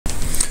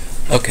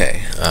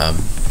Okay,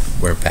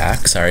 we're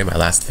back. Sorry, my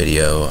last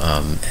video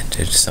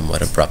ended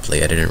somewhat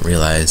abruptly. I didn't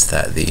realize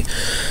that the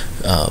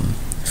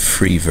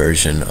free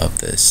version of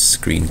the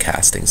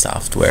screencasting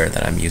software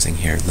that I'm using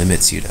here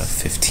limits you to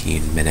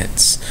 15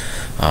 minutes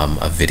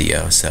of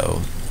video,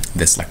 so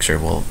this lecture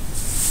will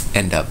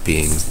end up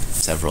being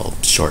several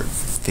short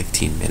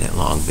 15-minute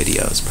long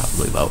videos,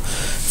 probably about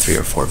 3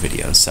 or 4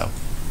 videos. So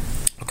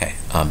okay,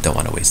 don't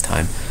want to waste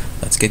time.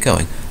 Let's get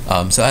going.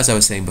 So as I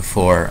was saying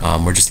before,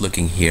 we're just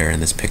looking here in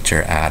this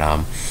picture at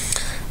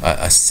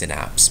a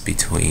synapse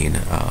between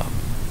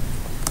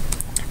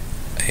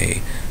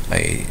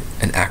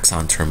an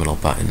axon terminal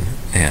button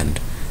and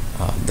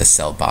the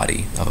cell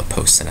body of a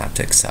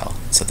postsynaptic cell.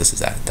 So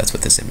that's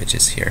what this image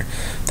is here.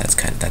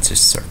 That's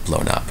just sort of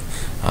blown up.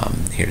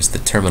 Here's the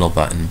terminal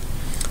button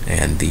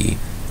and the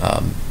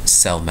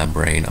cell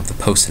membrane of the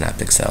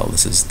postsynaptic cell.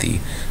 This is the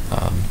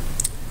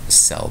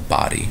cell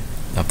body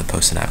of the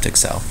postsynaptic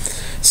cell.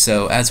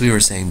 So as we were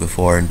saying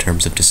before, in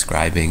terms of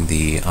describing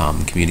the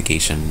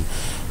communication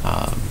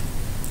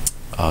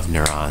of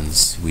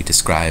neurons, we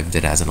described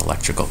it as an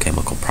electrical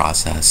chemical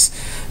process.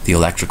 The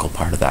electrical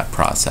part of that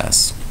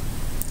process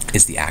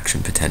is the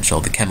action potential.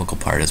 The chemical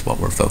part is what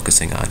we're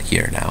focusing on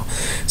here now.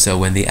 So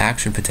when the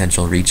action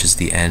potential reaches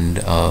the end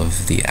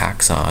of the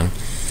axon,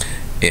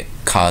 it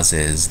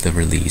causes the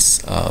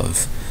release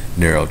of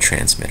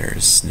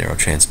neurotransmitters.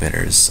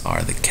 Neurotransmitters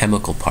are the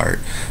chemical part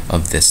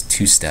of this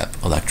two-step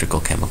electrical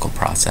chemical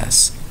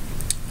process.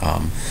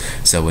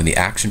 So when the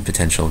action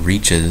potential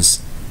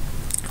reaches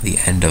the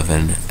end of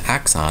an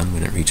axon,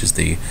 when it reaches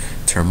the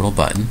terminal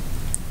button,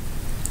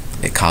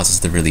 it causes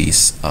the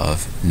release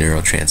of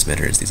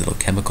neurotransmitters, these little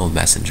chemical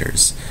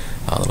messengers,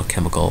 little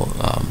chemical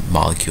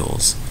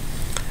molecules.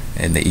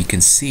 And that you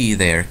can see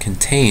they are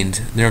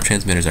contained,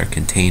 neurotransmitters are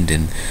contained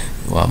in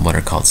what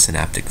are called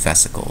synaptic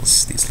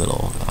vesicles, these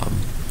little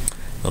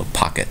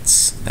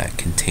pockets that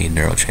contain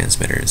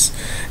neurotransmitters.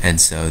 And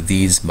so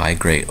these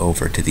migrate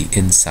over to the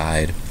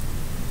inside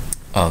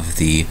of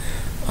the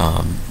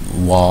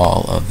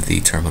wall of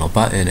the terminal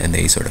button, and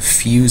they sort of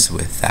fuse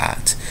with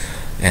that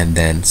and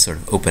then sort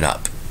of open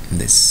up. And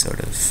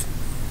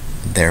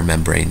their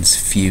membranes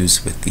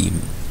fuse with the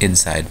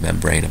inside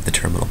membrane of the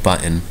terminal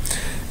button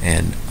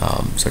and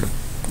sort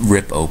of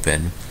rip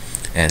open,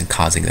 and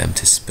causing them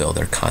to spill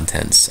their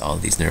contents, all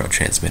of these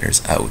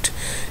neurotransmitters, out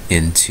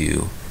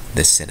into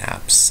the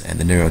synapse. And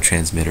the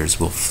neurotransmitters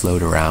will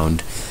float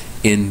around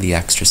in the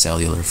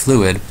extracellular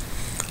fluid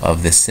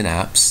of the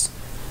synapse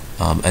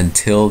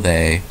until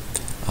they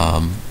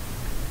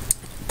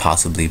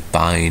possibly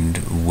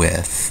bind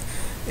with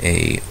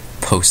a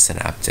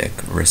postsynaptic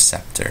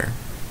receptor.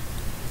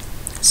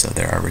 So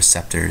there are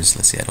receptors,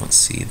 let's see, I don't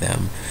see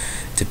them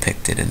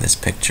depicted in this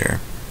picture.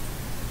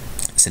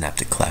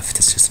 Synaptic cleft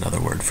is just another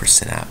word for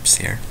synapse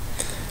here.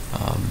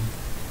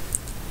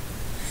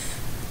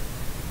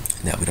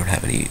 Now we don't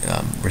have any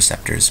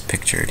receptors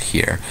pictured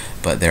here,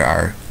 but there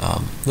are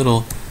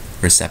little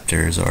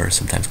receptors, or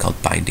sometimes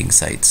called binding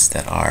sites,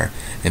 that are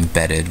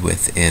embedded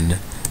within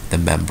the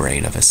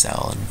membrane of a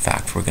cell. In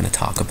fact, we're going to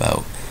talk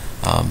about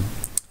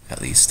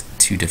at least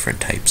 2 different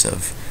types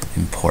of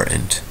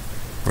important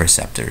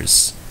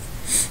receptors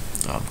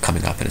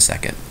coming up in a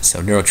second.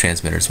 So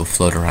neurotransmitters will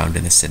float around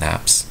in the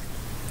synapse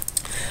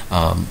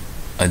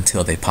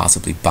until they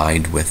possibly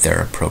bind with their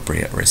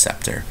appropriate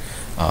receptor.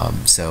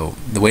 So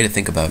the way to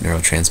think about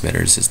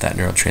neurotransmitters is that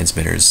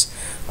neurotransmitters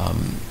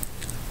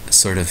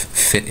sort of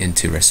fit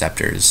into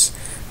receptors,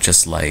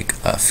 just like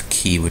a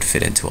key would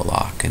fit into a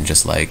lock, and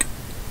just like,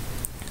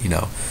 you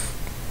know,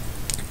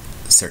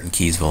 certain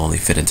keys will only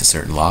fit into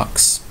certain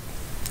locks,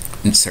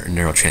 and certain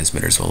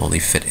neurotransmitters will only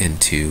fit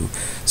into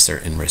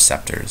certain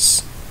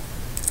receptors.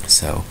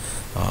 So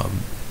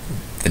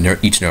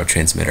each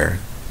neurotransmitter,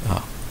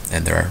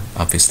 and there are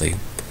obviously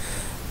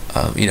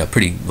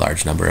pretty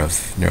large number of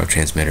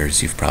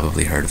neurotransmitters. You've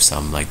probably heard of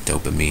some like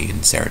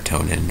dopamine,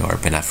 serotonin,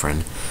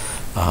 norepinephrine,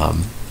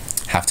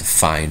 have to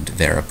find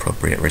their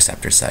appropriate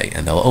receptor site,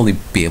 and they'll only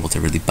be able to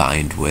really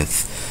bind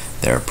with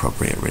their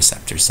appropriate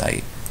receptor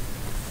site.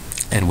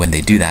 And when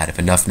they do that, if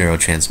enough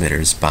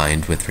neurotransmitters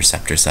bind with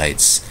receptor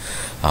sites,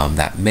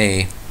 that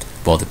may,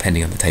 well,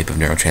 depending on the type of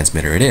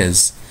neurotransmitter it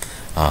is,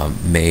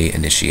 may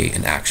initiate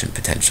an action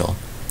potential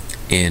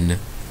in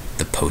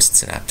the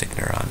postsynaptic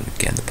neuron. And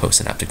again, the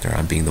postsynaptic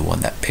neuron being the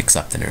one that picks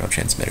up the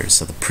neurotransmitters.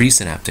 So the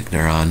presynaptic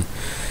neuron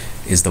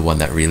is the one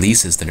that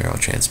releases the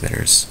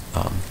neurotransmitters.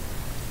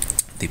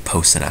 The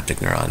postsynaptic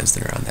neuron is the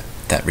neuron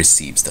that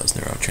receives those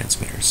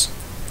neurotransmitters.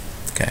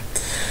 Okay,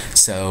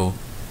 so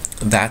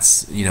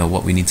that's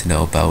what we need to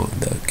know about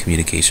the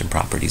communication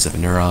properties of a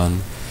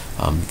neuron,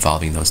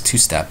 involving those 2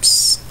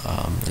 steps,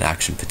 an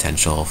action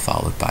potential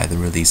followed by the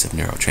release of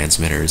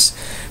neurotransmitters,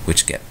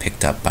 which get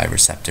picked up by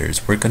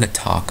receptors. We're going to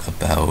talk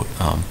about,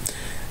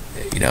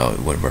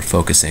 when we're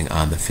focusing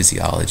on the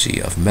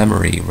physiology of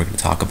memory, we're going to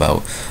talk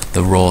about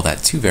the role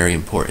that 2 very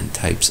important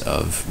types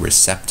of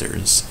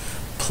receptors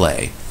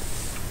play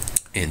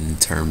in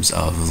terms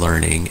of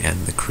learning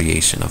and the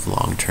creation of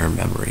long-term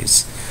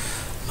memories.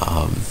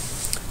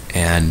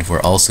 And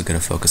we're also going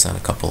to focus on a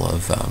couple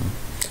of,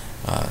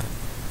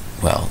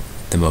 well,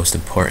 the most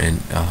important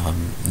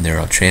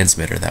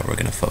neurotransmitter that we're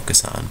going to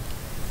focus on.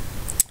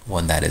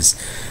 One that is,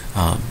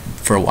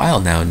 for a while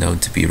now, known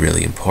to be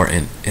really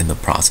important in the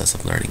process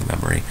of learning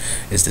memory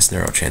is this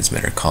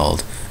neurotransmitter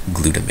called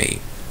glutamate.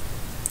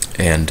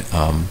 And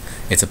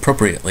it's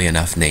appropriately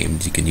enough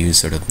named. You can use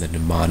sort of the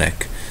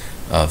mnemonic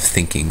of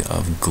thinking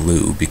of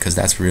glue, because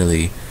that's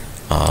really,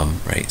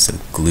 right, so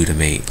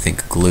glutamate,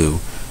 think glue,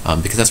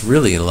 because that's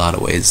really, in a lot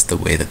of ways, the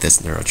way that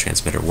this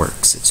neurotransmitter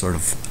works. It sort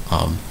of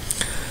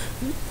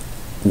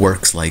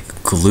works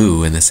like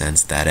glue in the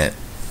sense that it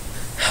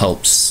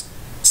helps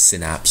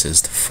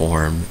synapses to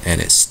form, and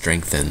it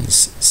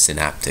strengthens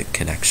synaptic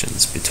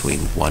connections between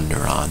one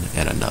neuron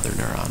and another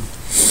neuron.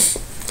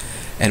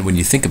 And when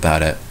you think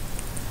about it,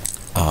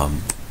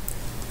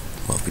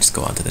 well, if we just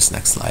go on to this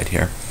next slide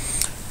here,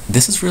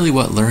 this is really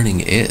what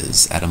learning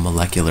is at a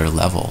molecular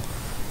level,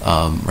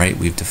 right?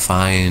 We've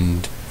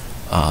defined,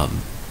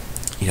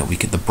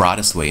 the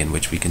broadest way in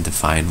which we can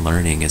define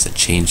learning is a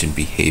change in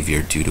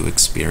behavior due to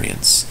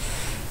experience,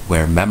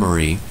 where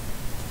memory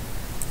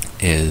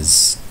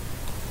is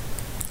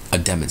a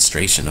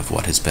demonstration of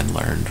what has been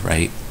learned,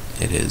 right?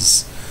 It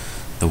is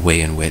the way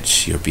in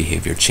which your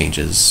behavior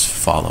changes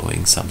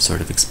following some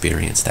sort of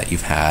experience that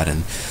you've had,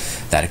 and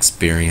that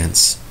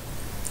experience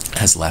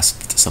has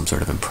left some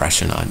sort of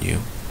impression on you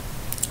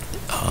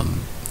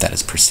that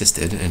has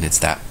persisted, and it's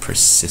that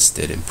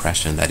persisted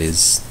impression that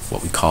is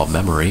what we call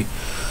memory.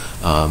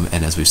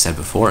 And as we've said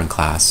before in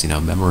class,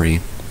 memory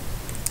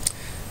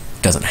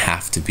doesn't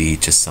have to be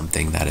just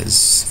something that is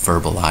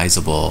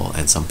verbalizable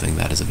and something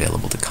that is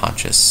available to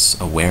conscious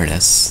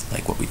awareness,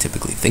 like what we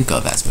typically think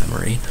of as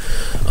memory.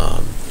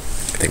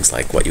 Things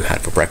like what you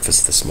had for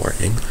breakfast this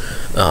morning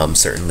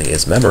certainly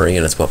is memory,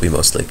 and it's what we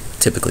mostly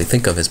typically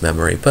think of as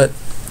memory, but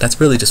that's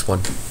really just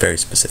one very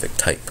specific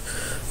type,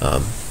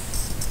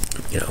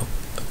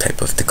 type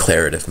of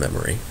declarative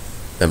memory,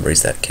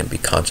 memories that can be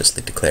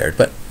consciously declared.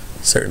 But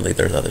certainly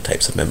there's other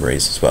types of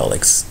memories as well,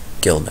 like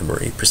skill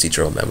memory,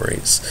 procedural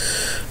memories,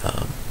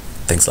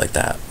 things like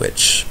that,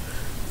 which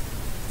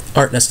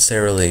aren't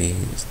necessarily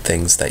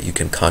things that you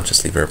can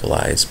consciously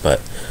verbalize, but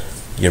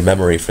your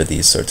memory for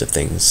these sorts of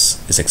things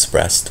is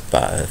expressed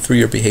through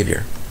your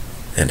behavior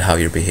and how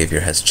your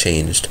behavior has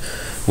changed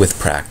with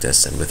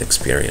practice and with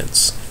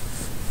experience.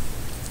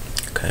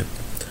 Okay.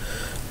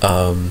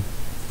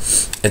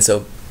 And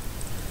so,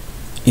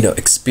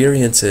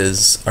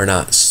 experiences are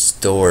not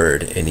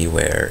stored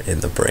anywhere in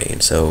the brain.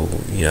 So,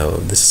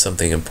 this is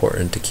something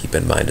important to keep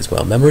in mind as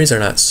well. Memories are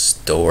not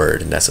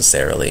stored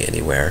necessarily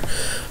anywhere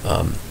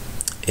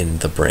in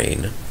the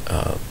brain.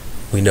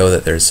 We know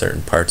that there's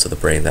certain parts of the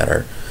brain that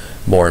are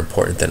more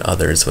important than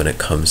others when it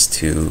comes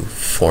to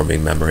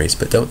forming memories,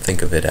 but don't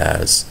think of it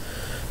as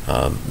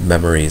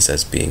memories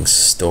as being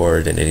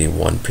stored in any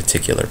one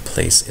particular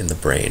place in the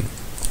brain,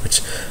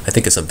 which I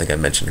think is something I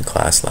mentioned in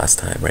class last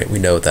time, right? We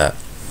know that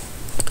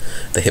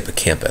the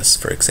hippocampus,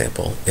 for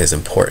example, is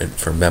important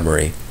for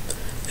memory,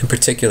 in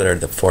particular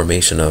the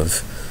formation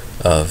of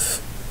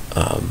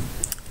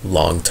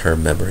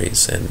long-term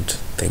memories and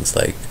things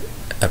like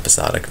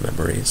episodic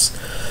memories.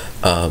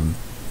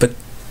 But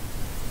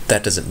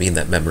that doesn't mean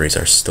that memories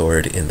are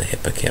stored in the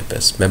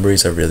hippocampus.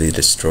 Memories are really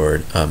just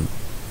stored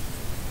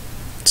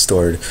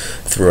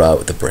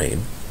throughout the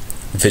brain.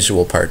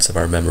 Visual parts of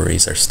our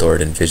memories are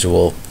stored in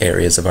visual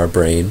areas of our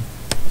brain,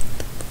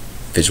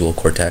 visual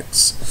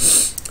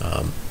cortex.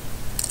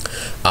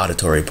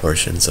 Auditory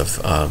portions of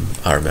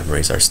our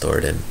memories are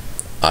stored in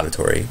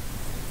auditory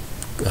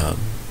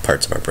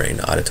parts of our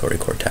brain, auditory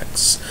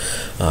cortex.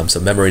 So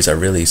memories are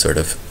really sort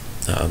of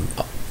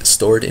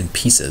stored in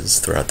pieces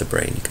throughout the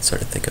brain. You can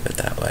sort of think of it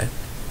that way.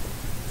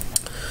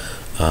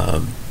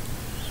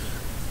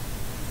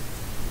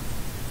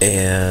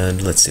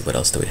 And let's see, what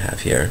else do we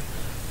have here?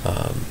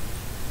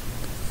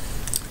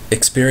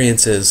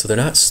 Experiences, so they're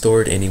not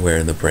stored anywhere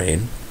in the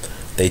brain.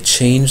 They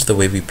change the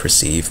way we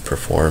perceive,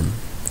 perform,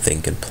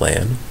 think, and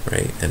plan,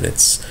 right? And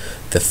it's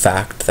the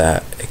fact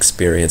that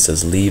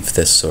experiences leave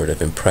this sort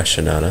of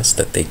impression on us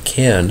that they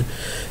can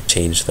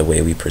change the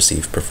way we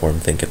perceive, perform,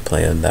 think, and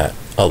plan that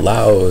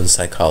allows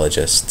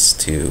psychologists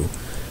to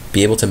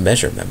be able to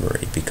measure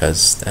memory,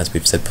 because, as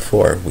we've said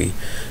before, we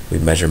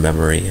measure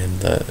memory in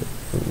the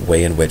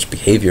way in which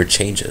behavior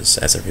changes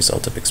as a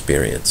result of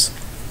experience.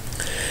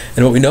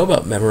 And what we know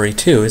about memory,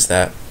 too, is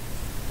that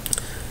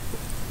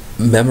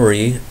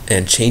memory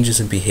and changes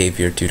in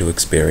behavior due to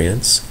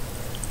experience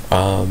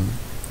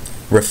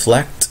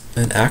reflect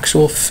an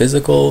actual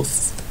physiological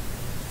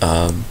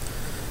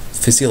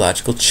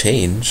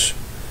change,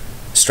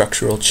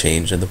 structural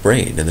change in the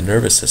brain, in the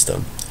nervous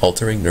system,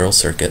 altering neural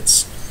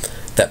circuits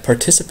that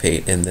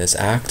participate in this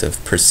act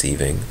of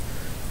perceiving,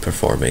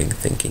 performing,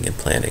 thinking, and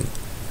planning.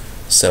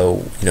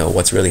 So,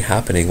 what's really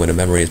happening when a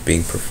memory is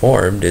being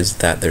performed is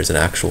that there's an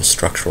actual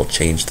structural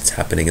change that's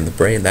happening in the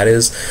brain that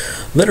is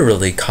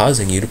literally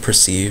causing you to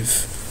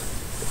perceive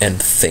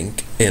and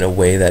think in a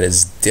way that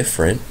is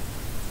different,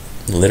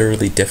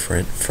 literally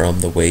different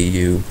from the way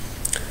you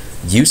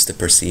used to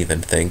perceive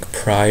and think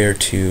prior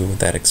to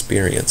that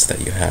experience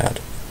that you had.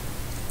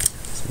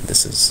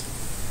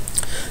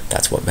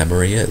 That's what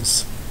memory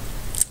is.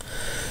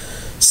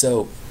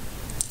 So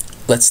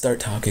let's start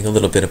talking a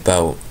little bit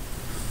about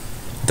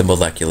the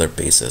molecular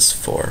basis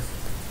for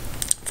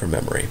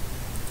memory.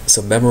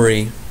 So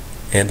memory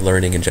and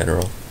learning in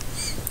general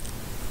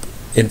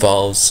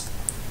involves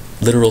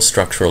literal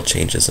structural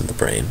changes in the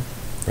brain,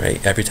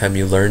 right? Every time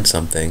you learn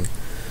something,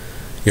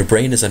 your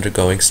brain is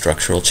undergoing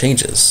structural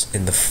changes.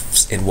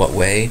 In what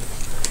way?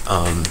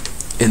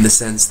 In the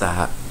sense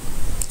that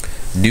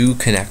new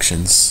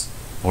connections,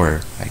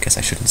 or I guess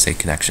I shouldn't say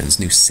connections,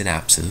 new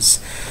synapses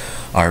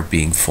are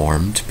being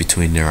formed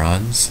between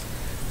neurons,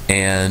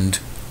 and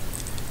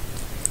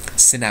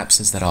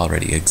synapses that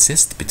already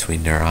exist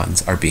between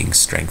neurons are being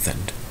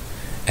strengthened.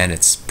 And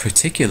it's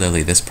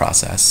particularly this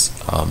process,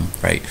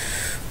 right?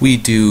 We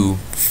do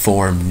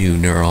form new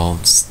neural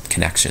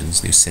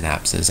connections, new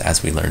synapses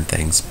as we learn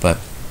things, but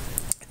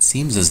it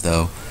seems as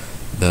though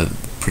the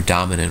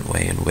predominant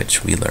way in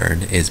which we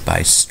learn is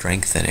by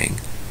strengthening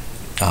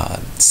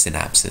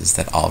synapses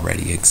that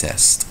already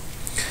exist.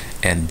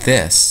 And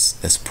this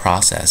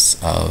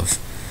process of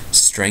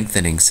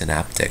strengthening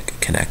synaptic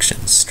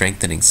connections,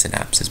 strengthening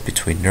synapses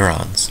between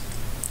neurons,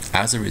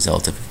 as a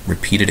result of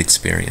repeated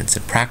experience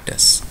and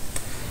practice,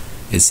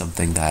 is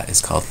something that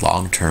is called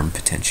long-term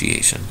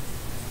potentiation.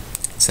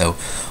 So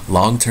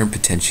long-term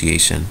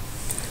potentiation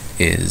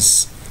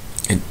is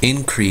an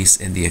increase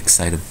in the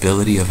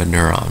excitability of a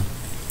neuron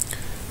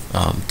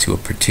to a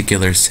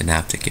particular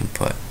synaptic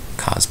input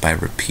caused by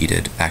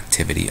repeated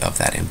activity of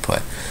that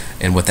input.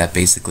 And what that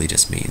basically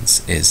just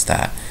means is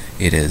that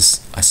it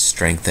is a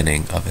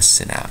strengthening of a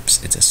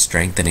synapse. It's a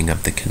strengthening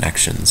of the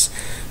connections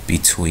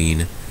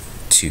between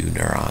two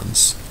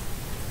neurons.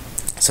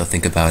 So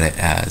think about it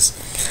as,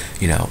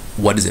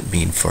 what does it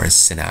mean for a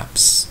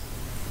synapse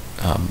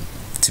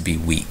to be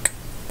weak?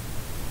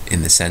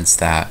 In the sense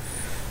that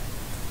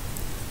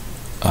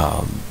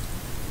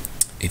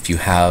if you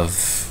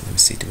have, let me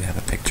see, do we have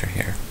a picture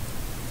here?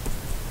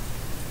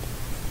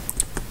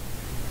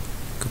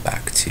 Go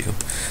back to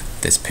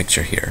this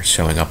picture here,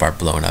 showing up our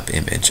blown up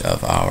image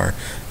of our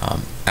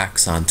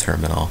axon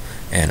terminal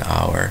and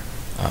our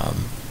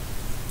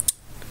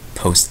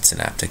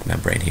postsynaptic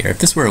membrane here. If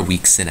this were a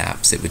weak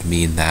synapse, it would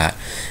mean that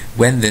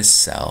when this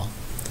cell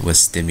was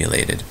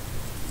stimulated,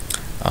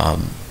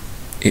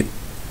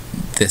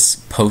 this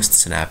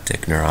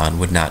postsynaptic neuron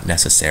would not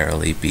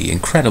necessarily be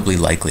incredibly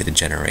likely to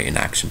generate an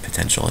action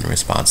potential in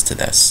response to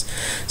this.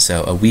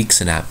 So a weak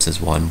synapse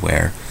is one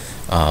where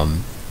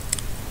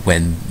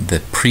when the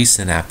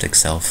presynaptic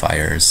cell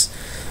fires,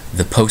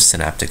 the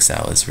postsynaptic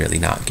cell is really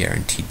not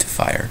guaranteed to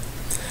fire.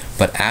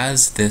 But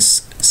as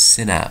this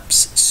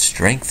synapse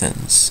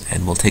strengthens,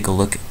 and we'll take a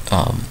look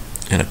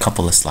in a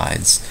couple of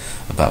slides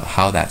about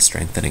how that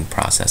strengthening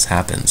process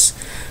happens,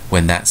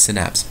 when that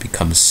synapse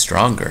becomes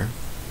stronger,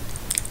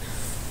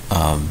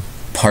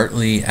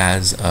 partly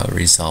as a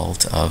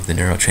result of the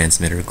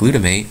neurotransmitter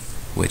glutamate,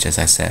 which, as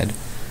I said,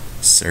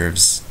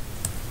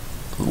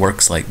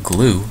 works like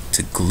glue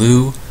to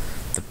glue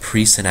the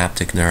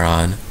presynaptic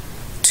neuron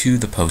to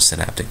the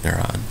postsynaptic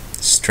neuron,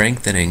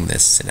 strengthening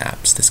this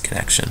synapse, this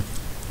connection.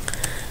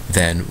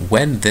 Then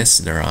when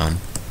this neuron,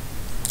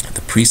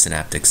 the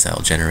presynaptic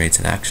cell, generates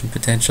an action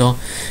potential,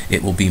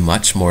 it will be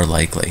much more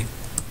likely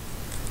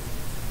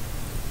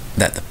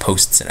that the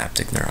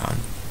postsynaptic neuron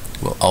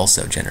will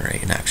also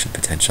generate an action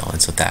potential.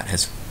 And so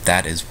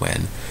that is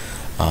when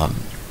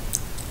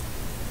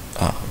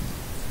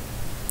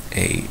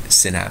a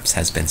synapse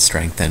has been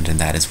strengthened, and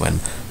that is when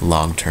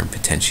long-term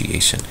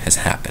potentiation has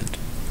happened.